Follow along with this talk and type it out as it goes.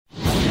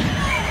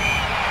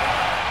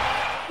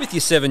With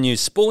your 7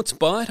 News Sports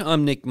Byte,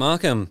 I'm Nick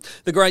Markham.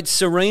 The great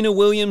Serena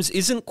Williams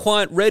isn't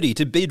quite ready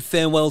to bid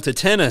farewell to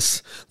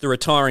tennis. The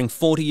retiring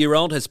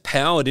 40-year-old has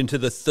powered into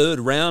the third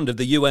round of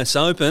the US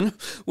Open.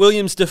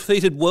 Williams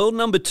defeated world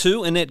number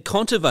 2 Annette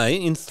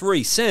Kontaveit in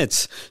 3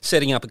 sets,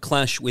 setting up a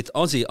clash with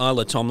Aussie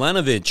Isla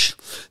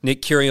Tomljanovic.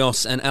 Nick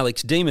Kyrgios and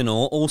Alex de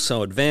Minaur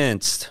also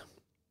advanced.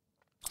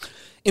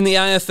 In the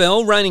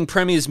AFL, reigning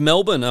premiers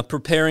Melbourne are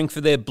preparing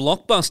for their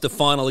blockbuster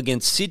final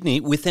against Sydney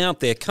without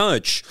their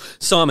coach.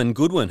 Simon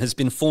Goodwin has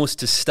been forced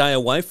to stay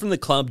away from the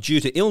club due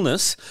to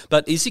illness,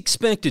 but is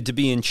expected to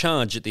be in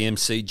charge at the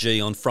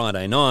MCG on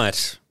Friday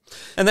night.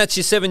 And that's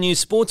your 7 News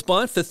Sports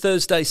Byte for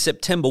Thursday,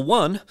 September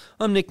 1.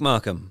 I'm Nick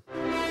Markham.